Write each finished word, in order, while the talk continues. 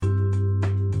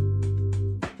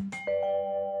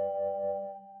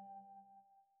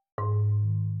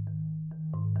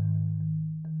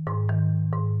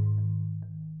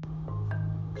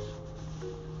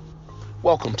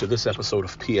Welcome to this episode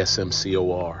of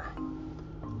PSMCOR.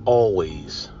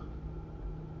 Always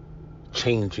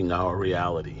changing our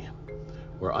reality,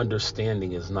 where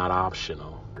understanding is not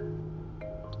optional.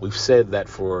 We've said that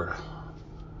for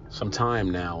some time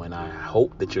now, and I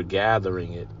hope that you're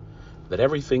gathering it, that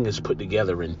everything is put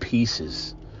together in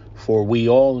pieces, for we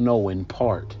all know in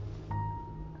part.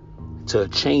 To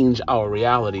change our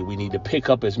reality, we need to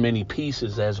pick up as many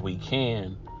pieces as we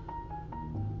can.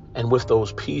 And with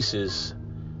those pieces,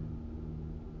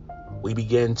 we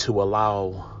begin to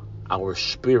allow our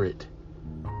spirit,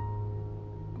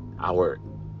 our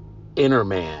inner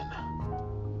man,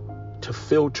 to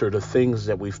filter the things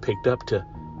that we've picked up, to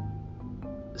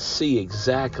see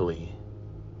exactly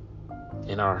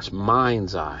in our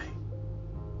mind's eye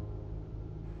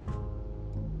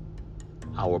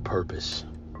our purpose.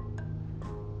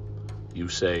 You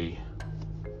say,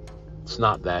 it's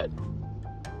not that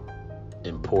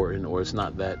important, or it's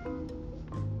not that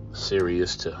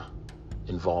serious to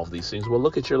involve these things. Well,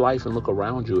 look at your life and look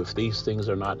around you. If these things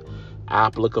are not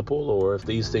applicable, or if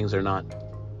these things are not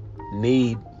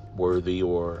need worthy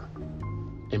or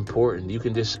important, you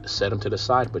can just set them to the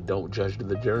side, but don't judge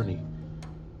the journey.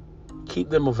 Keep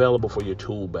them available for your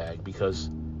tool bag, because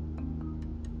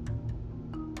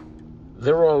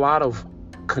there are a lot of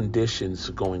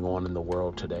conditions going on in the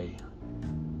world today.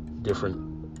 Different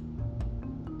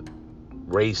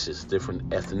races, different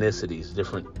ethnicities,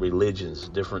 different religions,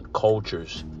 different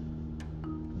cultures,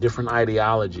 different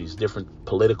ideologies, different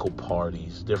political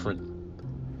parties, different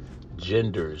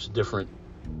genders, different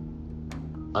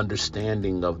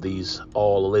understanding of these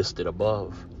all listed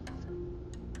above.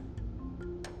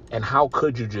 And how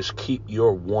could you just keep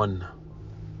your one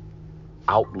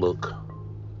outlook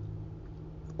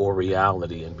or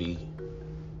reality and be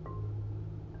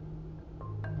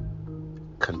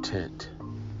content?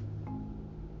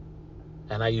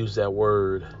 And I use that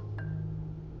word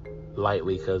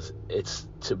lightly because it's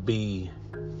to be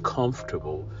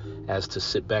comfortable as to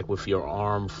sit back with your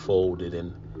arm folded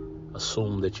and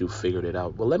assume that you figured it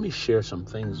out. Well, let me share some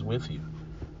things with you.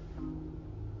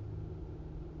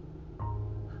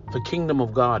 The kingdom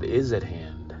of God is at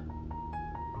hand,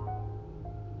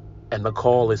 and the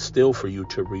call is still for you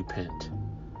to repent.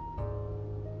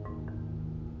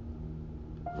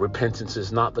 Repentance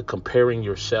is not the comparing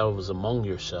yourselves among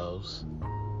yourselves,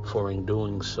 for in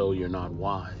doing so you're not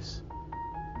wise.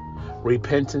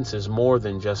 Repentance is more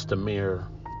than just a mere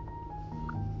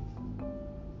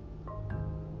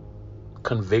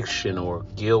conviction or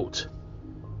guilt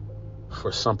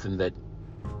for something that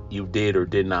you did or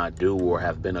did not do or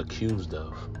have been accused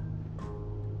of.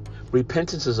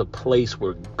 Repentance is a place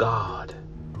where God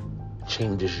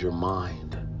changes your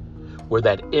mind, where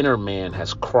that inner man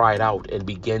has cried out and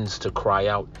begins to cry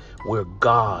out, where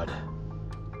God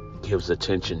gives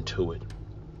attention to it,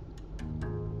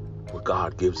 where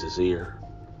God gives his ear,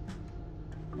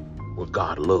 where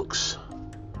God looks.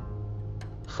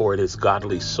 For it is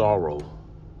godly sorrow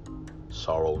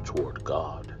toward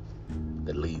God,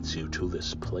 that leads you to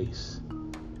this place.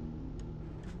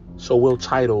 So we'll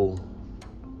title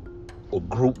or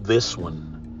group this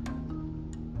one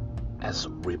as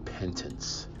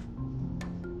repentance.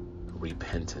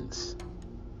 Repentance.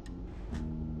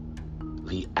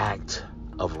 The act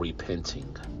of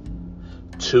repenting.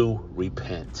 To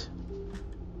repent.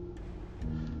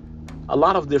 A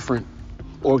lot of different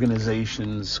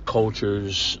organizations,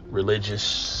 cultures,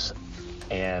 religious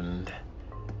and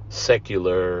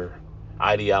secular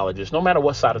ideologists, no matter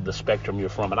what side of the spectrum you're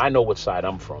from, and I know what side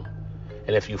I'm from,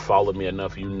 and if you followed me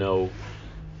enough, you know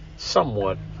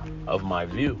somewhat of my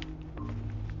view.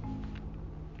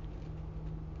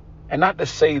 And not to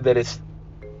say that it's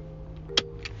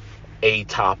a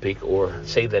topic or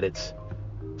say that it's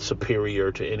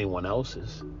superior to anyone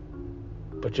else's,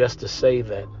 but just to say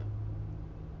that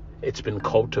it's been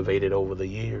cultivated over the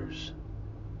years.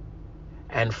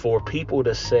 And for people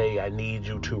to say, I need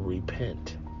you to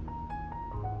repent,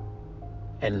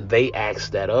 and they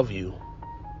ask that of you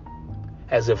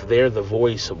as if they're the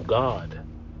voice of God,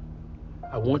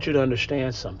 I want you to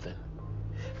understand something.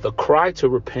 The cry to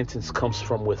repentance comes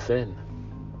from within.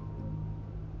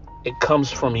 It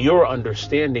comes from your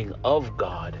understanding of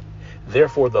God.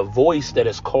 Therefore, the voice that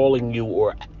is calling you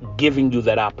or giving you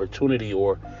that opportunity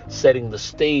or setting the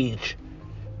stage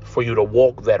for you to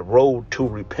walk that road to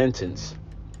repentance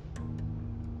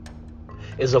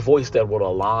is a voice that will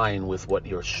align with what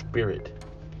your spirit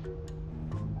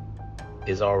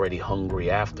is already hungry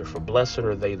after. For blessed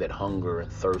are they that hunger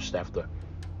and thirst after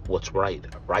what's right,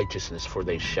 righteousness, for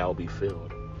they shall be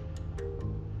filled.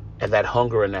 And that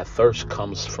hunger and that thirst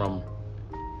comes from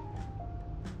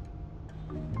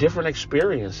different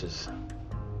experiences,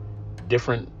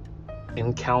 different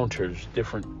encounters,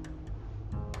 different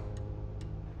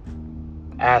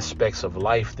aspects of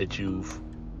life that you've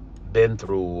been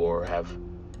through or have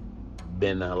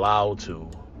been allowed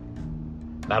to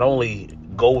not only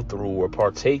go through or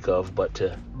partake of, but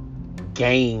to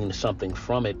gain something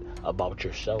from it about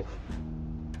yourself.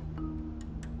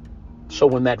 So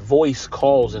when that voice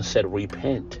calls and said,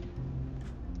 repent,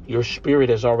 your spirit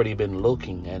has already been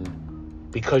looking,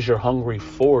 and because you're hungry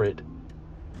for it,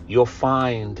 you'll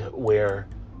find where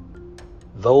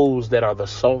those that are the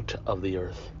salt of the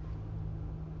earth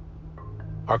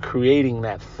are creating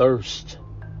that thirst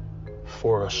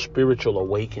for a spiritual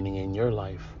awakening in your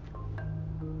life,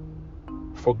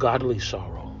 for godly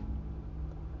sorrow.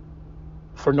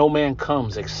 For no man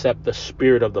comes except the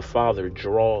Spirit of the Father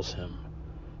draws him.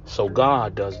 So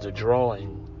God does the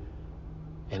drawing,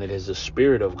 and it is the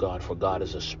Spirit of God, for God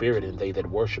is a spirit, and they that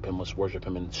worship him must worship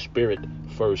him in spirit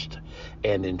first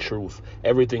and in truth.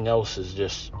 Everything else is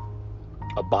just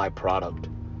a byproduct.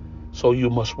 So you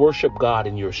must worship God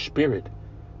in your spirit,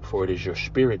 for it is your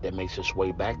spirit that makes its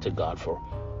way back to God, for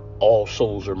all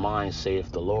souls are mine,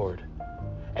 saith the Lord.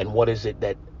 And what is it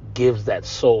that gives that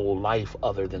soul life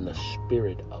other than the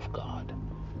Spirit of God?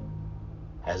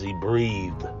 As he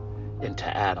breathed into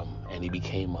Adam and he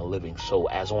became a living soul.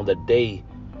 As on the day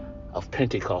of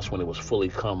Pentecost, when it was fully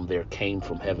come, there came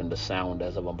from heaven the sound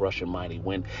as of a rushing mighty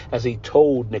wind. As he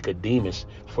told Nicodemus,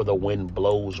 for the wind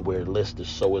blows where it listeth,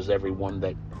 so is everyone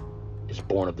that is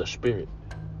born of the Spirit.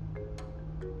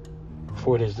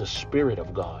 For it is the Spirit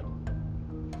of God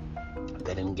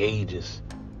that engages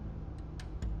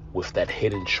with that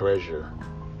hidden treasure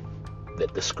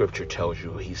that the scripture tells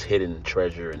you he's hidden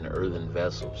treasure in earthen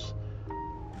vessels.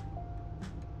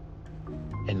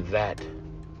 And that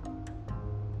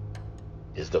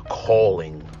is the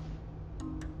calling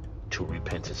to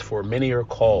repentance. For many are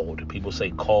called. People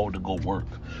say called to go work,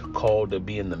 called to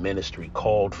be in the ministry,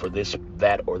 called for this,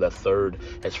 that, or the third,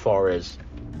 as far as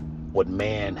what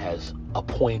man has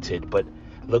appointed. But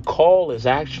the call is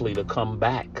actually to come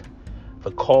back.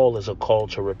 The call is a call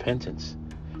to repentance,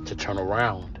 to turn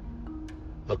around.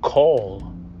 The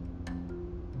call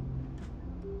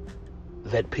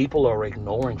that people are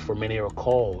ignoring, for many are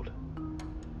called,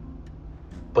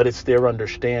 but it's their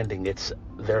understanding, it's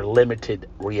their limited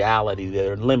reality,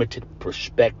 their limited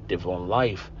perspective on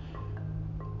life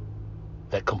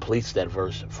that completes that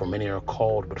verse. For many are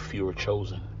called, but few are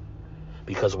chosen,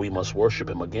 because we must worship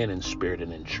him again in spirit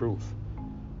and in truth.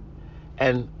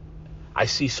 And I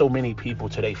see so many people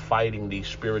today fighting these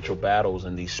spiritual battles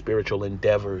and these spiritual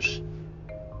endeavors,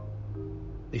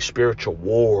 these spiritual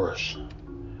wars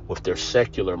with their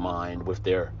secular mind, with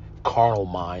their carnal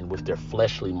mind, with their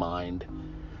fleshly mind,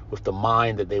 with the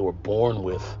mind that they were born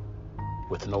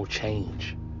with no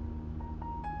change.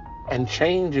 And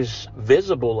change is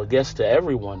visible, I guess, to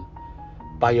everyone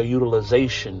by your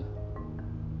utilization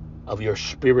of your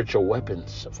spiritual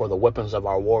weapons. For the weapons of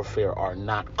our warfare are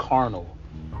not carnal.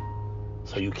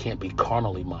 So you can't be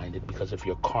carnally minded, because if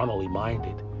you're carnally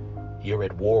minded, you're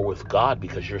at war with God,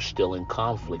 because you're still in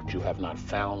conflict. You have not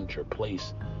found your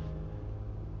place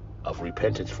of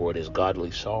repentance, for it is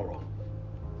godly sorrow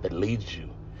that leads you.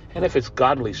 And if it's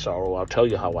godly sorrow, I'll tell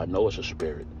you how I know it's a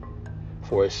spirit.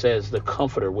 For it says, the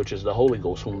Comforter, which is the Holy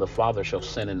Ghost, whom the Father shall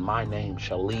send in my name,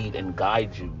 shall lead and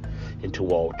guide you into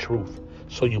all truth.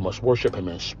 So you must worship him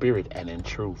in spirit and in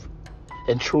truth.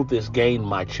 And truth is gained,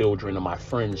 my children and my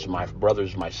friends, my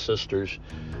brothers, my sisters,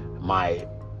 my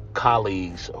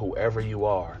colleagues, whoever you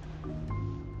are,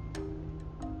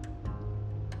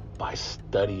 by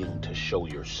studying to show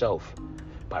yourself,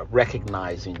 by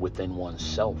recognizing within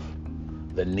oneself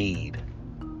the need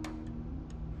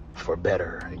for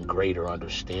better and greater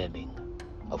understanding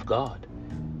of God.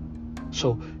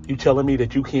 So you telling me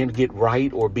that you can't get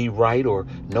right or be right or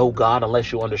know God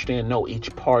unless you understand? No,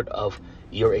 each part of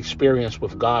your experience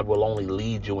with God will only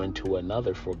lead you into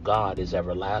another, for God is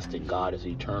everlasting. God is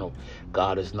eternal.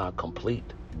 God is not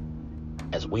complete,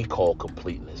 as we call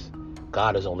completeness.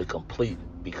 God is only complete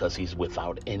because he's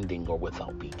without ending or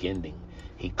without beginning.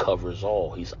 He covers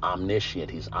all. He's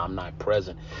omniscient. He's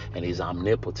omnipresent, and he's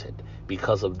omnipotent.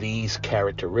 Because of these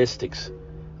characteristics,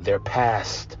 they're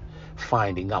past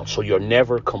finding out. So you're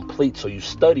never complete. So you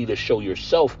study to show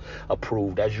yourself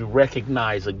approved, as you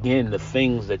recognize again the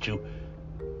things that you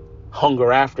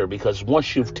hunger after. Because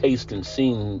once you've tasted and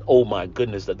seen, oh my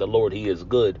goodness, that the Lord, he is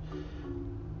good,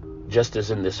 just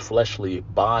as in this fleshly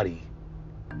body,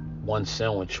 one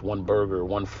sandwich, one burger,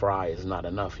 one fry is not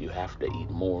enough. You have to eat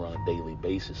more on a daily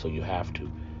basis. So you have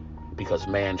to, because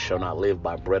man shall not live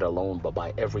by bread alone, but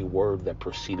by every word that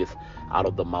proceedeth out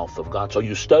of the mouth of God. So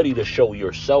you study to show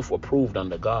yourself approved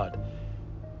unto God.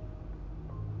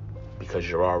 because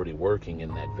you're already working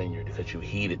in that vineyard, because you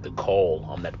heeded the call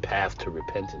on that path to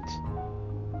repentance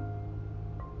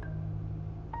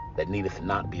that needeth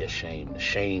not be ashamed.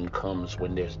 Shame comes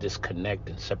when there's disconnect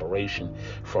and separation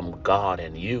from God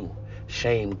and you.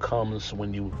 Shame comes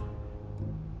when you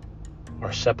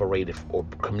are separated, or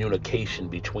communication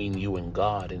between you and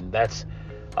God. And that's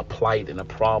a plight and a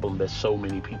problem that so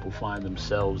many people find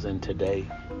themselves in today.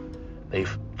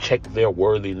 They've checked their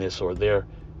worthiness or their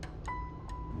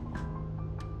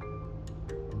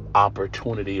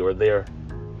opportunity or their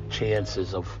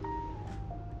chances of,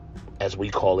 as we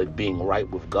call it, being right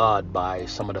with God by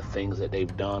some of the things that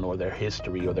they've done, or their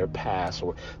history, or their past,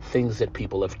 or things that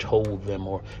people have told them,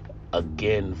 or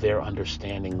again, their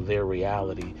understanding, their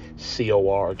reality.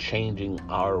 COR, changing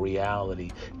our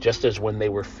reality. Just as when they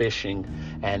were fishing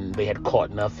and they had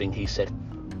caught nothing, he said,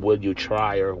 would you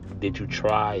try, or did you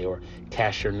try, or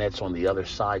cast your nets on the other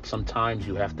side? Sometimes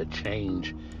you have to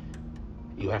change.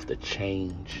 You have to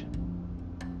change,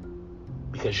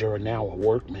 because you're now a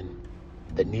workman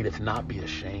that needeth not be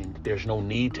ashamed. There's no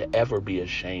need to ever be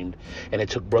ashamed. And it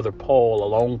took Brother Paul a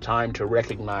long time to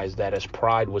recognize that, as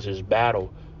pride was his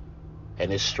battle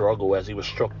and his struggle as he was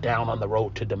struck down on the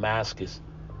road to Damascus.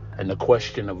 And the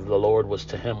question of the Lord was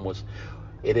to him was,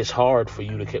 it is hard for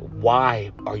you to get,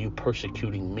 why are you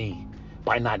persecuting me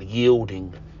by not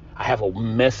yielding? I have a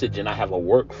message and I have a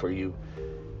work for you.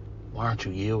 Why aren't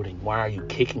you yielding? Why are you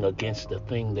kicking against the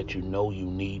thing that you know you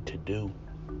need to do?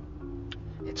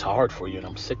 It's hard for you, and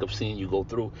I'm sick of seeing you go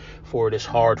through, for it is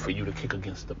hard for you to kick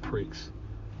against the prick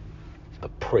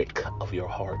of your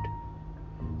heart.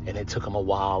 And it took him a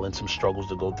while and some struggles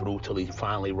to go through till he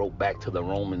finally wrote back to the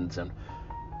Romans, and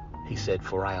he said,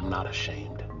 for I am not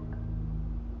ashamed.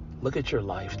 Look at your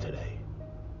life today.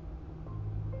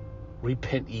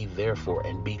 Repent ye therefore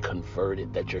and be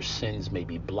converted, that your sins may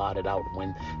be blotted out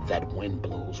when that wind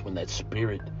blows, when that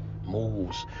spirit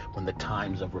moves, when the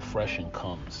times of refreshing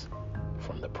comes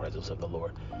from the presence of the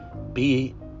Lord.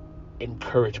 Be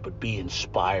encouraged, but be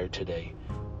inspired today.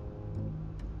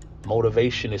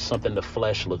 Motivation is something the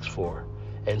flesh looks for.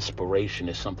 Inspiration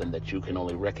is something that you can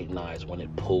only recognize when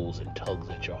it pulls and tugs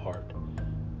at your heart.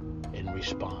 In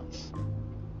response,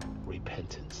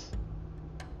 repentance.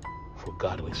 For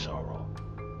godly sorrow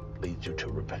leads you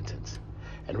to repentance.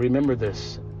 And remember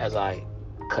this as I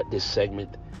cut this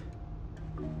segment,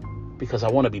 because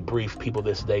I want to be brief. People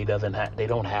this day they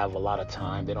don't have a lot of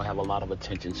time. They don't have a lot of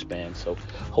attention span. So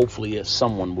hopefully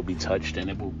someone will be touched and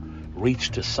it will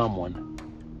reach to someone.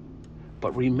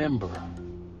 But remember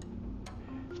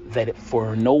that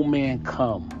for no man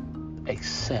come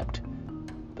except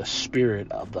the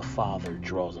Spirit of the Father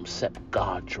draws them, except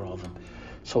God draws them.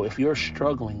 So if you're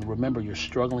struggling, remember you're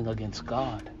struggling against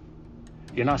God.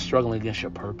 You're not struggling against your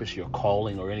purpose, your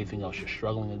calling, or anything else. You're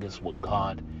struggling against what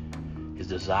God is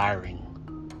desiring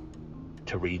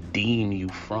to redeem you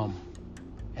from.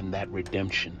 And that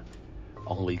redemption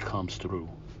only comes through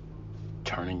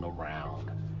turning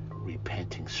around,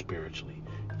 repenting spiritually,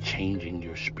 changing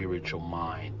your spiritual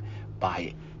mind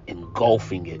by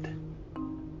engulfing it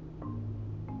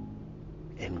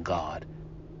in God.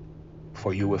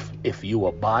 For you, if you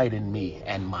abide in me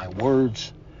and my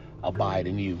words abide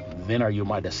in you, then are you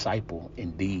my disciple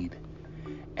indeed.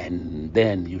 And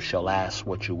then you shall ask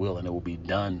what you will, and it will be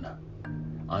done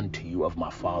unto you of my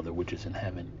Father which is in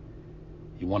heaven.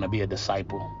 You want to be a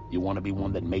disciple? You want to be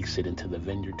one that makes it into the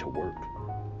vineyard to work?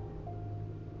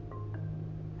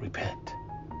 Repent.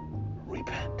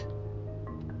 Repent.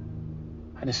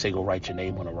 I didn't say go write your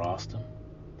name on a roster.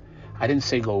 I didn't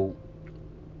say go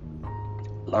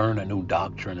learn a new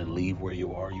doctrine and leave where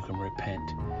you are. You can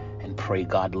repent and pray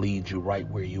God leads you right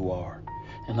where you are,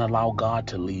 and allow God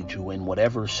to lead you in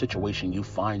whatever situation you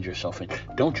find yourself in.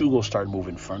 Don't you go start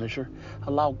moving furniture.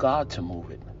 Allow God to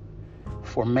move it.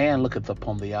 For man looketh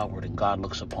upon the outward, and God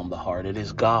looks upon the heart. It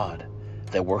is God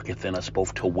that worketh in us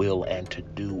both to will and to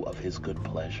do of his good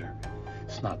pleasure.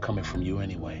 It's not coming from you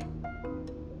anyway.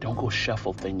 Don't go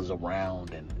shuffle things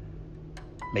around and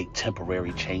make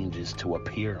temporary changes to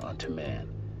appear unto man,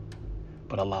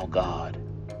 but allow God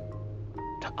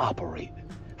to operate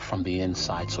from the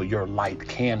inside so your light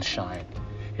can shine.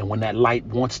 And when that light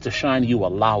wants to shine, you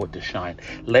allow it to shine.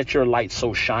 Let your light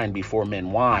so shine before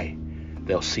men. Why?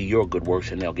 They'll see your good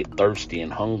works and they'll get thirsty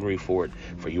and hungry for it.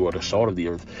 For you are the salt of the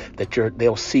earth.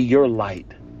 They'll see your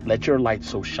light. Let your light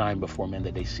so shine before men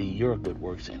that they see your good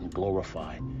works and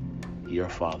glorify your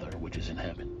Father which is in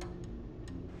heaven.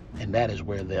 And that is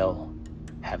where they'll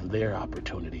have their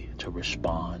opportunity to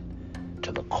respond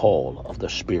to the call of the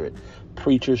Spirit.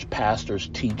 Preachers, pastors,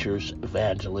 teachers,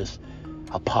 evangelists,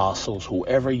 apostles,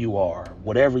 whoever you are,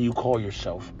 whatever you call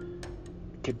yourself,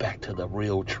 Get back to the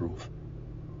real truth.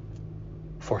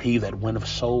 For he that winneth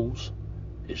souls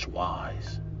is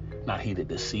wise. Not he that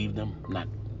deceived them, not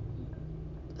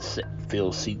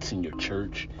fill seats in your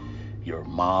church, your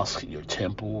mosque, your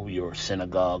temple, your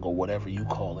synagogue, or whatever you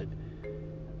call it.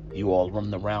 You all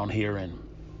run around here and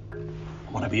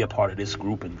want to be a part of this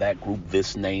group and that group,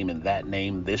 this name,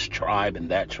 this tribe and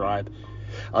that tribe.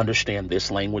 Understand this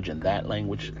language and that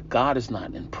language. God is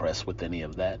not impressed with any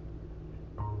of that.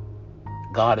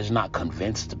 God is not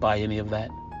convinced by any of that.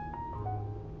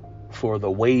 For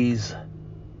the ways,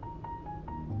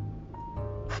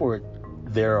 for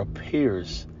there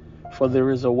appears, for there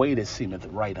is a way that seemeth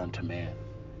right unto man,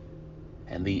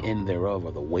 and the end thereof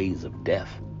are the ways of death.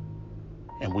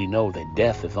 And we know that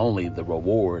death is only the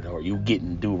reward, or you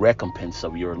getting due recompense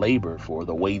of your labor, for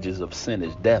the wages of sin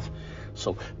is death.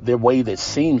 So the way that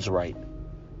seems right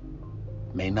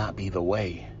may not be the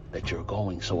way that you're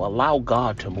going. So allow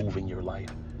God to move in your life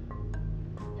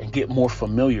and get more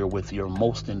familiar with your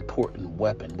most important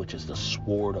weapon, which is the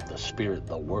sword of the Spirit,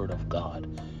 the Word of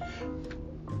God.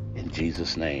 In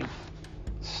Jesus' name.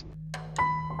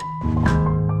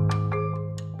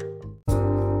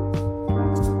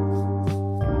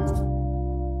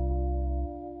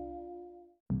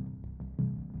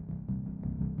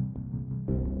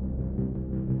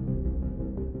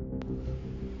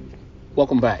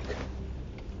 Welcome back.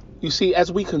 You see,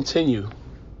 as we continue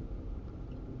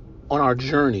on our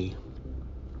journey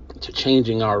to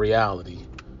changing our reality,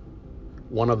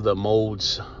 one of the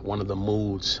moods, one of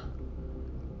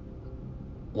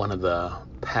the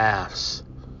paths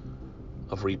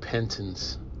of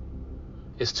repentance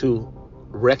is to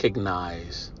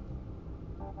recognize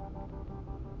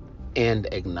and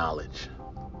acknowledge.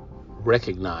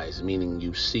 Recognize, meaning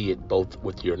you see it both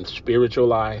with your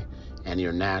spiritual eye and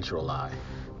your natural eye.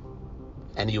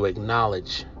 And you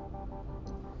acknowledge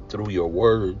through your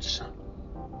words,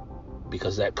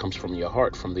 because that comes from your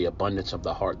heart. From the abundance of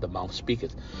the heart, the mouth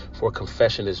speaketh. For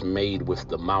confession is made with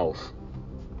the mouth.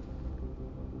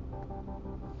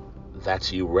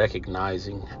 That's you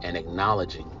recognizing and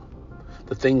acknowledging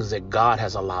the things that God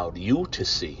has allowed you to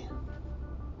see.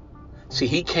 See,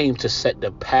 he came to set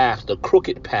the path, the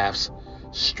crooked paths,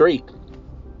 straight.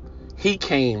 He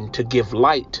came to give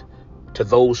light to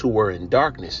those who were in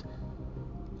darkness.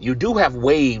 You do have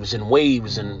waves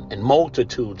and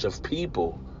multitudes of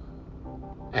people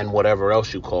and whatever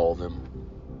else you call them,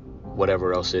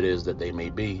 whatever else it is that they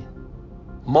may be.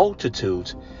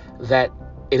 Multitudes that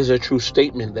it is a true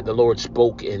statement that the Lord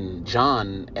spoke in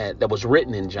John, that was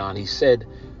written in John. He said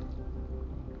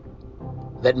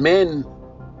that men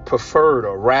preferred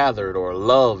or rathered or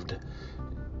loved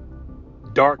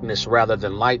darkness rather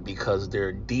than light because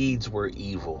their deeds were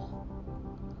evil.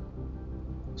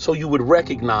 So you would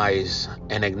recognize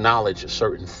and acknowledge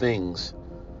certain things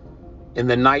in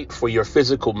the night for your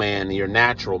physical man, your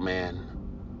natural man,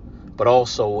 but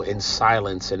also in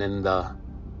silence and in the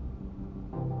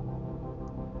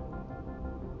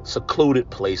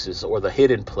secluded places or the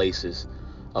hidden places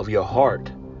of your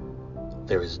heart.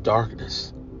 There is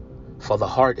darkness, for the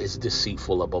heart is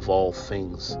deceitful above all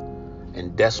things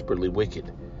and desperately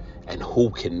wicked, and who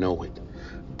can know it?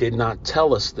 Did not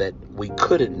tell us that we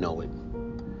couldn't know it,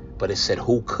 but it said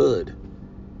who could?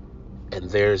 And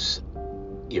there's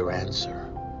your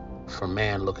answer. For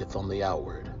man looketh on the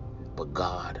outward, but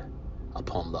God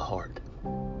upon the heart.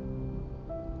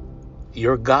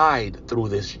 Your guide through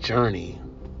this journey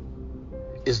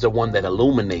is the one that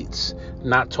illuminates,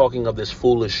 not talking of this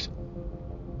foolish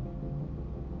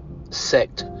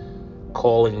sect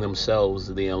calling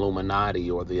themselves the Illuminati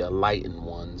or the enlightened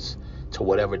ones, to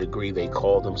whatever degree they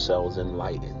call themselves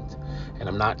enlightened. And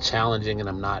I'm not challenging and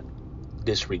I'm not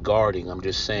disregarding. I'm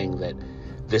just saying that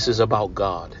this is about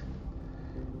God.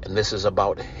 And this is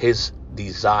about his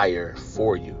desire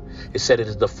for you. It said it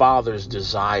is the Father's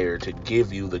desire to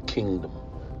give you the kingdom.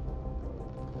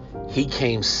 He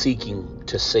came seeking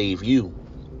to save you.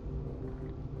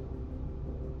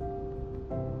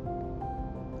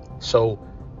 So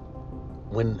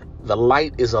when the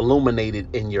light is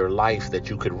illuminated in your life that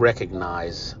you could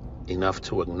recognize enough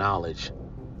to acknowledge,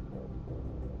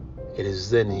 it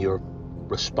is then your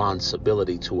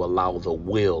responsibility to allow the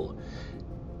will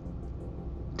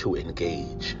to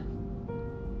engage.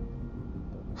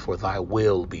 For thy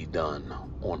will be done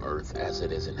on earth as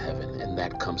it is in heaven. And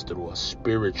that comes through a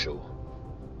spiritual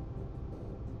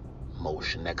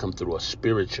motion. That comes through a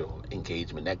spiritual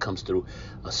engagement. That comes through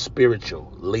a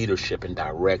spiritual leadership and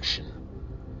direction.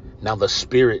 Now the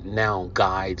Spirit now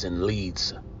guides and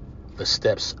leads the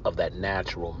steps of that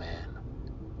natural man.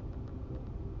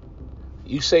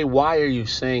 You say, why are you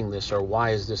saying this, or why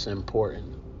is this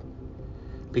important?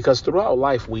 Because throughout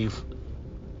life, we've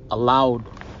allowed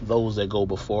those that go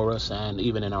before us, and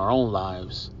even in our own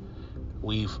lives,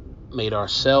 we've made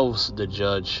ourselves the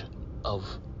judge of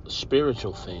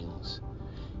spiritual things,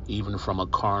 even from a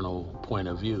carnal point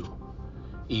of view,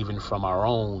 even from our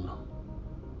own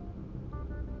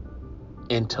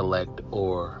intellect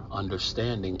or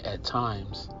understanding at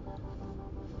times,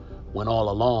 when all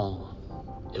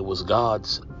along it was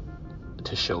God's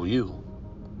to show you.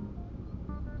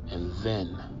 And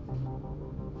then,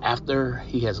 after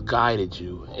he has guided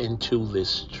you into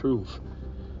this truth,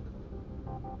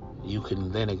 you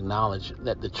can then acknowledge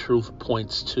that the truth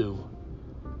points to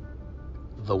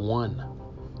the one,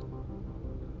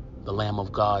 the Lamb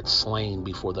of God slain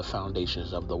before the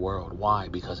foundations of the world. Why?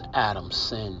 Because Adam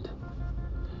sinned.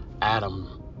 Adam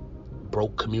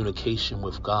broke communication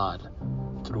with God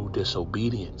through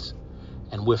disobedience.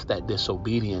 And with that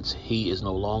disobedience, he is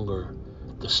no longer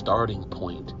the starting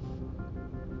point,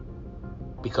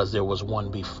 because there was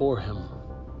one before him,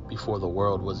 before the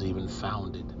world was even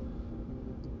founded.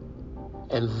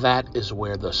 And that is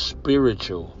where the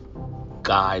spiritual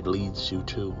guide leads you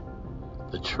to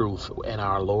the truth. And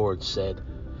our Lord said,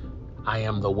 I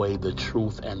am the way, the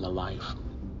truth, and the life.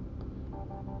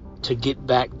 To get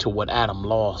back to what Adam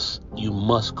lost, you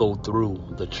must go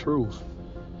through the truth.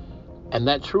 And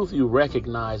that truth you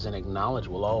recognize and acknowledge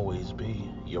will always be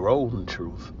your own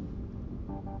truth.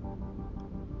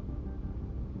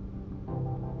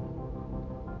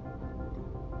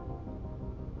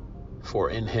 For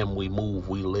in him we move,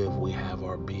 we live, we have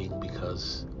our being,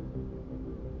 because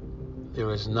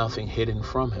there is nothing hidden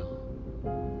from him.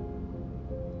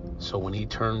 So when he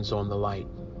turns on the light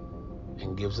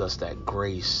and gives us that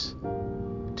grace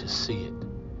to see it,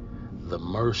 the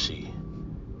mercy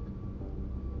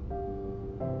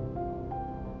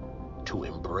to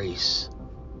embrace,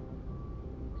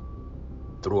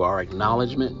 through our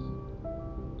acknowledgement,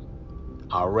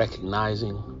 our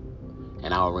recognizing,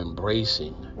 and our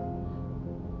embracing,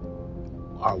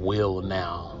 our will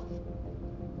now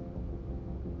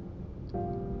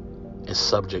is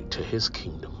subject to his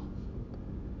kingdom,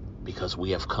 because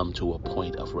we have come to a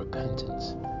point of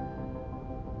repentance.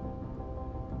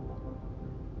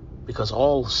 Because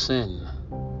all sin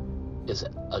is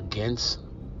against,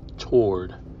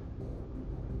 toward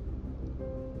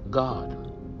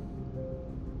God.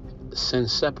 Sin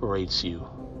separates you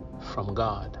from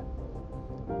God.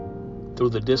 Through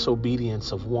the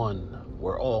disobedience of one,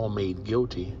 we're all made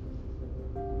guilty.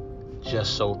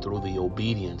 Just so through the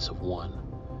obedience of one,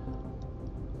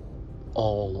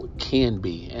 all can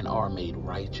be and are made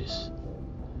righteous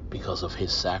because of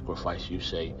his sacrifice. You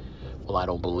say, well, I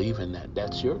don't believe in that.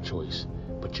 That's your choice.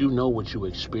 But you know what you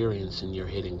experience in your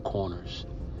hidden corners.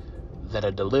 That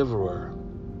a deliverer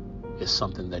is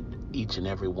something that each and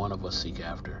every one of us seek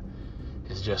after.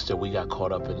 It's just that we got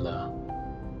caught up in the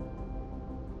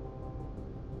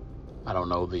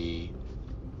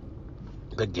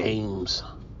games,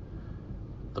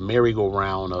 the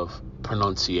merry-go-round of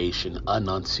pronunciation,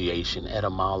 enunciation,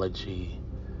 etymology,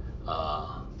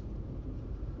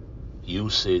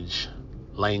 usage,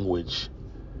 language,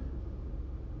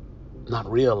 not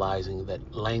realizing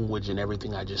that language and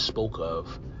everything I just spoke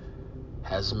of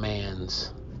has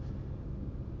man's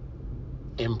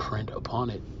imprint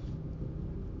upon it.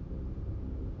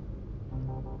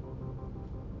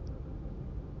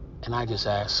 And I just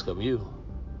ask of you,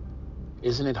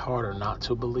 isn't it harder not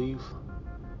to believe?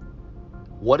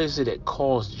 What is it that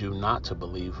caused you not to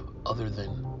believe, other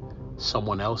than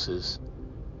someone else's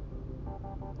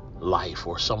life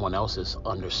or someone else's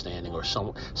understanding or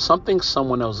something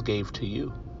someone else gave to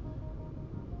you?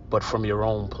 But from your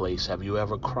own place, have you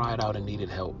ever cried out and needed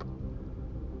help?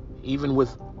 Even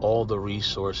with all the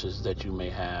resources that you may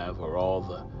have, or all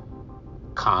the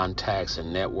contacts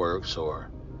and networks or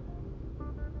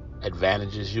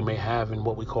advantages you may have in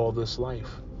what we call this life,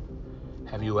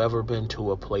 have you ever been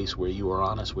to a place where you were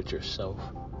honest with yourself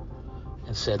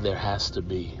and said there has to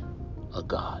be a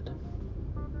God?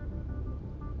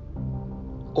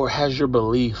 Or has your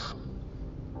belief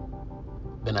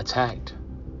been attacked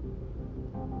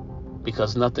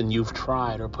because nothing you've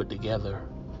tried or put together,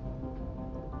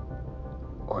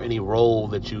 or any role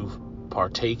that you've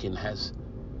partaken, has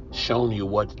shown you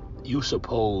what you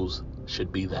suppose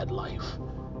should be that life?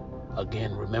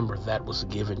 Again, remember, that was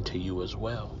given to you as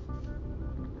well.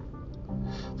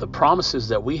 The promises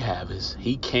that we have is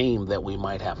he came that we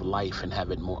might have life and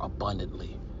have it more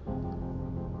abundantly.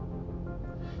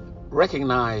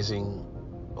 Recognizing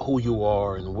who you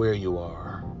are and where you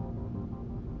are,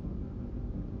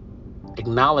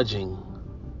 acknowledging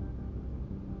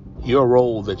your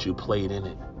role that you played in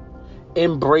it,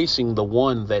 Embracing the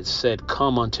one that said,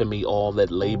 come unto me all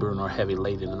that labor and are heavy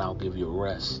laden, and I'll give you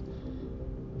rest.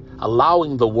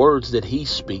 Allowing the words that he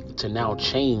speaks to now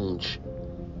change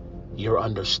your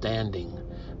understanding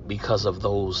because of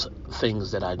those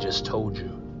things that I just told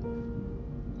you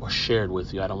or shared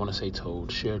with you. I don't want to say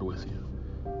told, shared with you,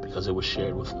 because it was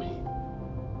shared with me.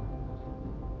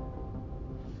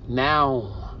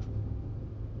 Now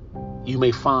you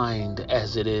may find,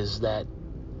 as it is, that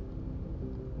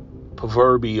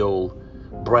proverbial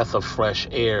breath of fresh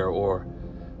air, or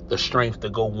the strength to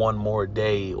go one more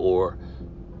day, or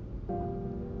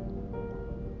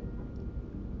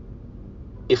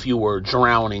if you were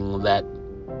drowning, that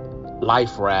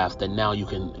life raft, and now you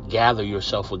can gather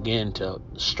yourself again to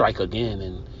strike again,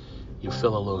 and you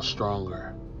feel a little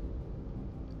stronger.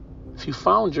 If you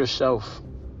found yourself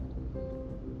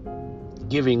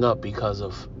giving up because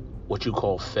of what you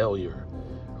call failure,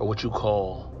 or what you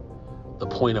call the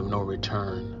point of no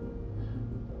return,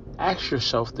 ask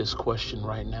yourself this question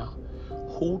right now.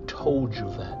 Who told you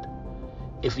that?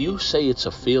 If you say it's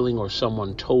a feeling or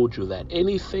someone told you that,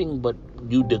 anything but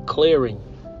you declaring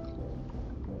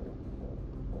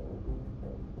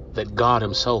that God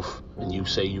himself, and you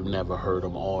say you've never heard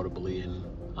him audibly, and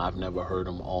I've never heard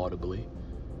him audibly.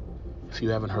 If you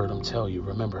haven't heard him tell you,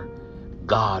 remember,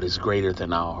 God is greater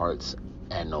than our hearts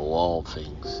and know all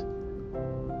things.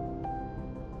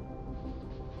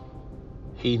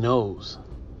 He knows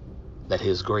that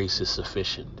his grace is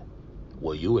sufficient.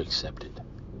 Will you accept it?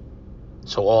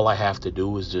 So all I have to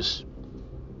do is just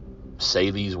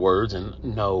say these words and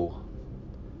know.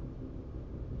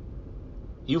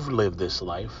 You've lived this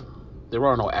life. There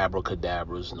are no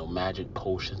abracadabras, no magic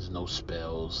potions, no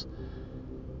spells,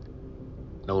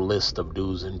 no list of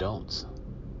do's and don'ts.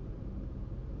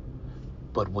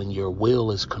 But when your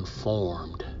will is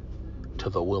conformed to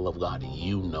the will of God,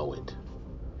 you know it.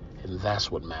 And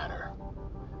that's what matters,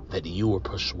 that you are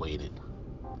persuaded.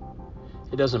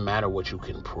 It doesn't matter what you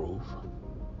can prove.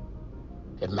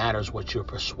 It matters what you're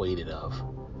persuaded of.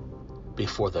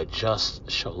 Before the just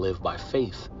shall live by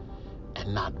faith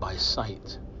and not by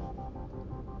sight.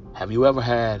 Have you ever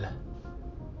had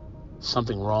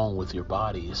something wrong with your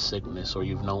body, a sickness, or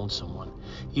you've known someone?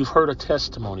 You've heard a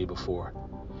testimony before.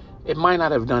 It might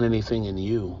not have done anything in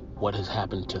you, what has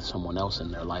happened to someone else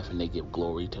in their life, and they give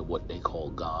glory to what they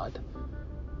call God.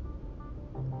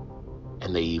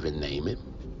 And they even name it.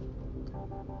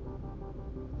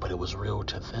 But it was real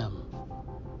to them.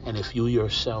 And if you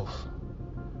yourself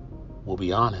will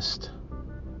be honest,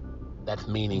 that's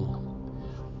meaning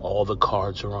all the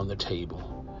cards are on the table.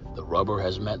 The rubber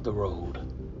has met the road.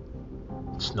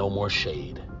 It's no more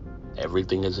shade.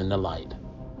 Everything is in the light.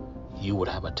 You would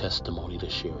have a testimony to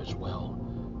share as well.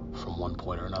 From one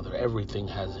point or another, everything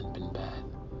hasn't been bad.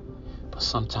 But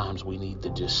sometimes we need to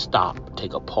just stop,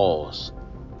 take a pause,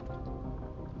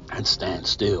 and stand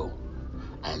still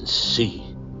and see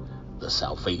the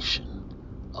salvation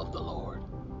of the Lord.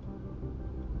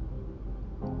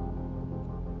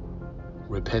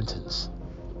 Repentance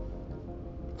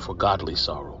for godly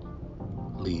sorrow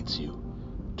leads you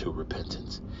to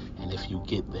repentance. And if you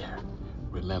get there,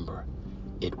 remember,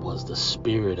 it was the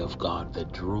Spirit of God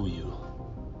that drew you,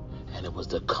 and it was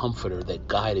the Comforter that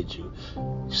guided you.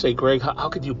 You say, Greg, how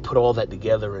could you put all that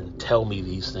together and tell me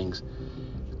these things?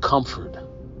 Comfort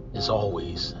is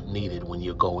always needed when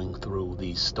you're going through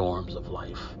these storms of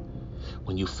life,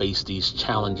 when you face these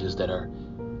challenges that are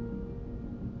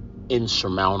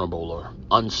insurmountable or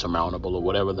unsurmountable, or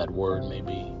whatever that word may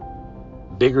be,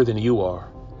 bigger than you are.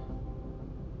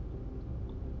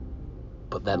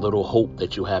 But that little hope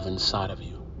that you have inside of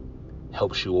you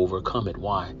helps you overcome it.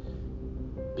 Why?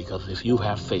 Because if you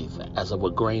have faith as of a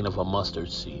grain of a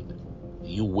mustard seed,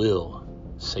 you will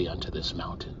say unto this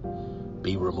mountain,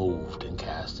 be removed and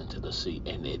cast into the sea,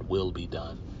 and it will be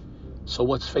done. So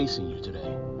what's facing you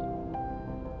today?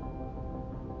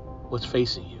 What's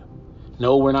facing you?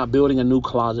 No, we're not building a new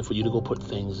closet for you to go put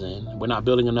things in. We're not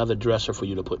building another dresser for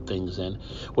you to put things in.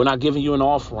 We're not giving you an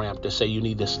off-ramp to say you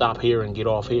need to stop here and get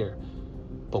off here.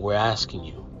 But we're asking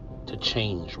you to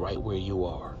change right where you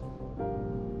are.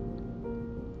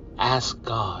 Ask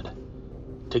God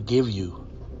to give you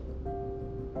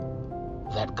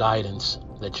that guidance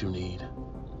that you need.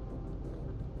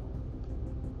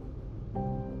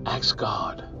 Ask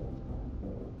God.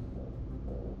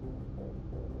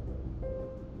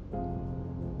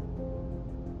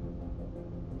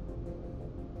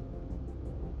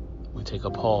 We take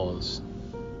a pause,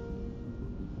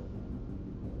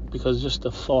 because just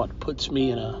the thought puts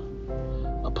me in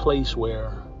a place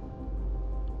where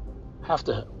I have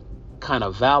to kind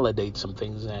of validate some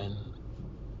things, and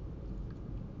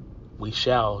we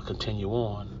shall continue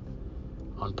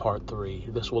on part 3.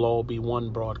 This will all be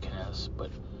one broadcast, but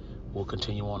we'll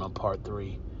continue on part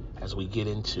 3 as we get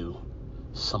into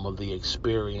some of the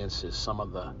experiences, some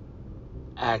of the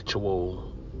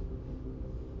actual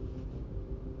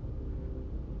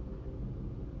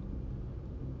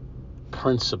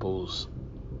principles,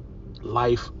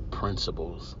 life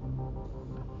principles,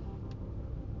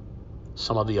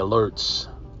 some of the alerts,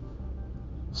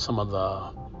 some of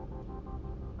the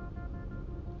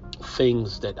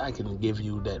things that I can give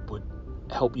you that would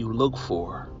help you look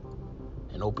for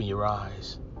and open your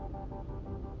eyes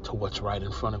to what's right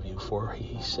in front of you. For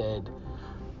he said,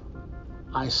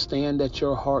 I stand at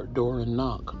your heart door and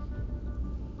knock.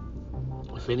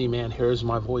 If any man hears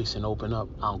my voice and open up,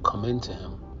 I'll come into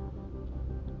him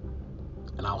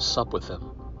and I'll sup with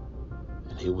him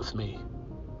and he with me.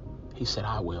 He said,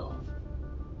 I will.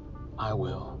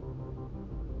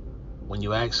 When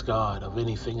you ask God of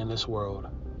anything in this world,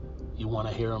 you want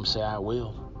to hear him say, I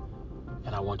will.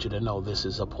 And I want you to know this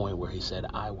is a point where he said,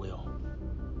 I will.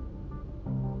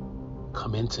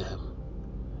 Come into him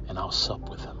and I'll sup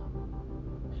with him.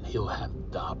 And he'll have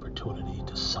the opportunity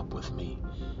to sup with me.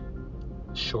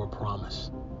 Sure promise.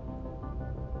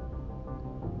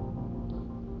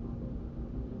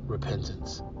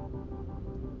 Repentance.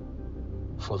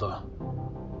 For the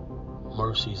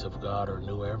mercies of God are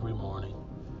new every morning.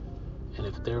 And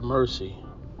if they're mercy,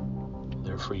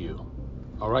 they're for you.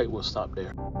 All right, we'll stop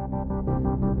there.